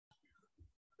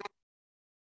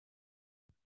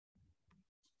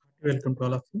Welcome to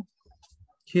all of you.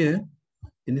 Here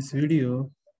in this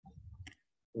video,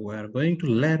 we are going to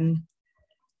learn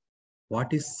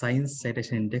what is Science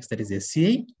Citation Index, that is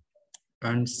SCIE,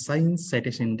 and Science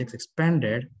Citation Index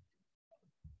Expanded,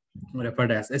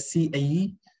 referred as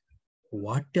SCIE.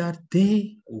 What are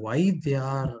they? Why they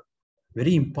are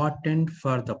very important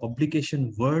for the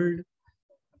publication world,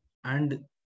 and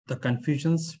the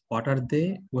confusions, what are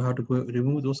they? We have to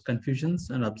remove those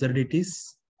confusions and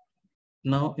absurdities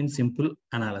now in simple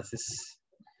analysis.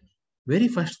 Very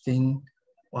first thing,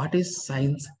 what is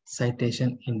Science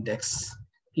Citation Index?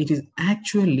 It is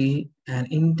actually an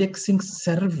indexing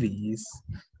service,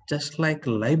 just like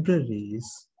libraries,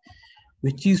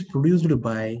 which is produced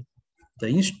by the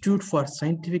Institute for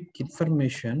Scientific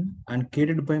Information and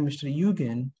created by Mr.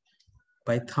 Eugen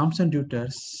by Thomson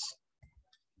Reuters,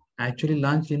 actually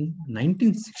launched in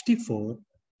 1964.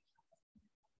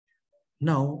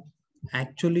 Now,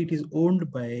 actually it is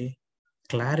owned by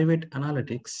Clarivate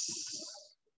Analytics.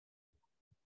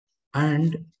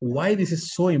 And why this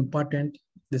is so important,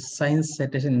 the Science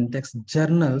Citation Index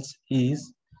journals,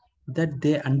 is that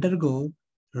they undergo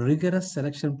rigorous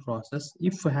selection process.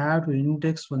 If we have to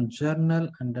index one journal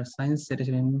under Science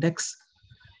Citation Index,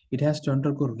 it has to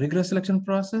undergo rigorous selection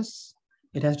process.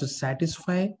 It has to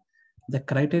satisfy the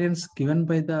criterions given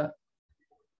by the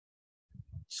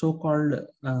so-called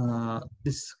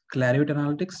this Clarivate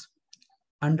Analytics,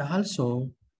 and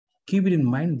also keep it in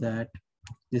mind that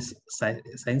this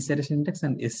Science Citation Index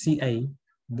and SCIE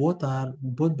both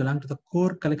belong to the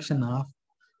core collection of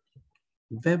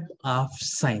Web of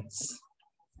Science.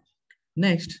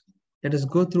 Next, let us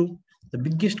go through the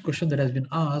biggest question that has been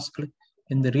asked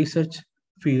in the research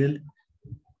field.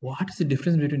 What is the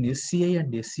difference between SCIE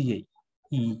and SCIE?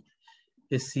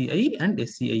 SCIE and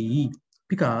SCIE,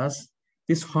 because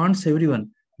this haunts everyone.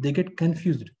 They get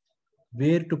confused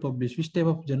where to publish, which type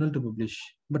of journal to publish.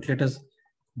 But let us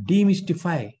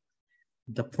demystify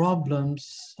the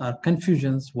problems or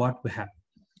confusions what we have.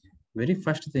 Very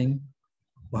first thing,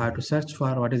 we have to search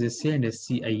for what is SCIE and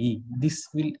SCIE. This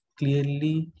will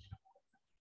clearly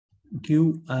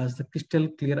give us the crystal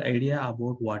clear idea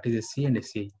about what is SCIE and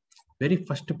SCIE. Very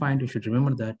first point, you should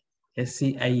remember that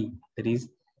SCIE, that is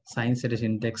Science Citation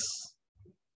Index,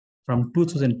 from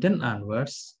 2010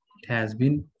 onwards, it has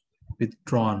been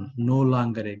withdrawn, no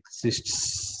longer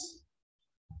exists.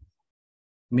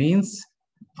 Means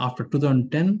after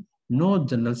 2010, no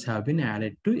journals have been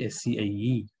added to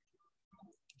SCIE.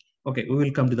 Okay, we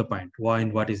will come to the point. Why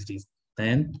and what is this?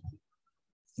 Then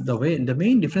the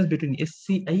main difference between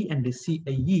SCIE and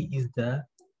SCIE is the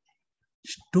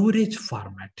storage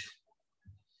format.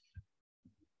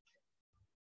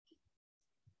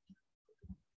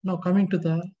 Now coming to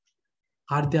the,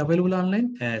 are they available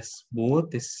online? Yes, both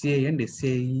SCIE and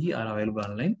SCIE are available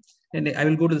online. And I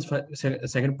will go to the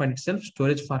second point itself,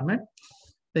 storage format.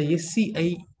 The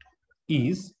SCIE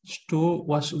is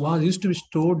was used to be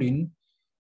stored in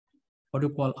what you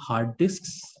call hard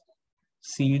disks,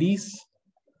 CDs,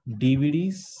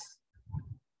 DVDs.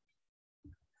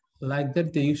 Like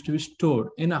that, they used to be stored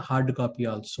in a hard copy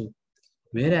also.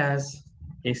 Whereas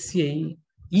SCIE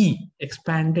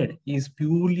Expanded is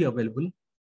purely available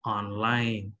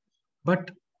online. But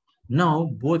now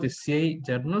both SCIE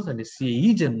journals and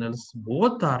SCIE journals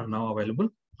both are now available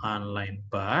online.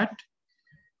 But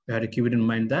you have to keep it in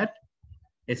mind that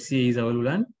SCIE is available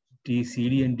on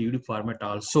CD and DVD format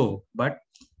also. But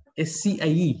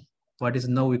SCIE, what is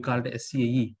now we call the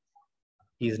SCIE,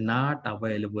 is not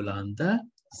available on the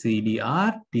CD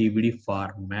or DVD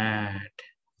format.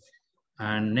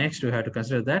 And next we have to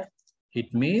consider that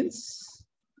it means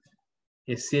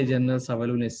SCIE journals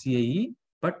available in SCIE,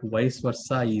 but vice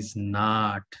versa is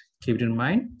not. Keep it in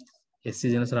mind,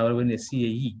 SCIE journals are available in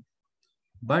SCIE,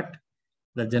 but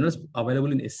the journals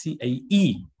available in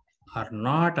SCIE are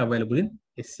not available in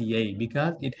SCIE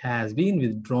because it has been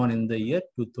withdrawn in the year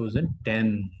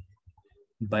 2010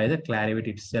 by the Clarivate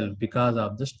itself because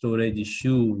of the storage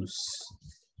issues.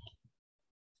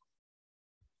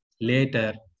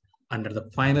 Later, under the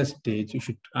final stage, you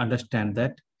should understand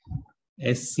that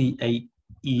SCIE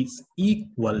is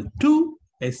equal to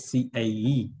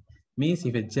SCIE. Means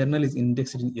if a journal is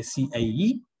indexed in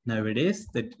SCIE nowadays,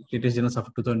 that latest journals of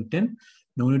 2010,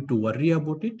 no need to worry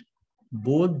about it.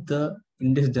 Both the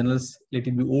index journals, let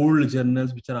it be old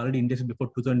journals which are already indexed before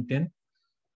 2010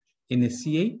 in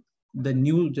SCIE, the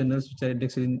new journals which are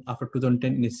indexed in after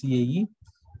 2010 in SCIE,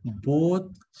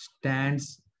 both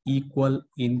stands equal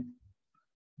in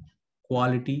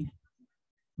quality,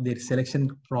 their selection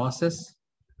process,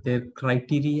 their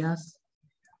criteria,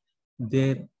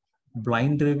 their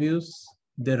blind reviews,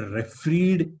 their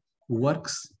refereed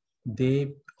works,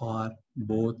 they are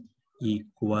both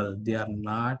equal. They are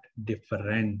not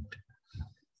different.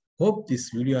 Hope this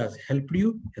video has helped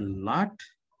you a lot.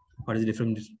 What is the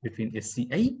difference between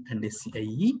SCI and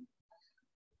SCIE?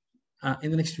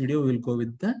 In the next video, we will go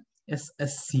with the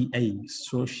SSCI,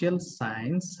 Social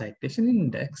Science Citation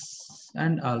Index,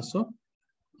 and also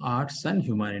Arts and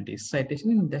Humanities Citation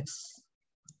Index.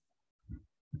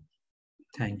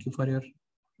 Thank you for your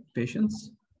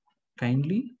patience.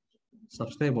 Kindly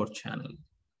subscribe our channel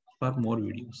for more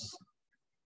videos.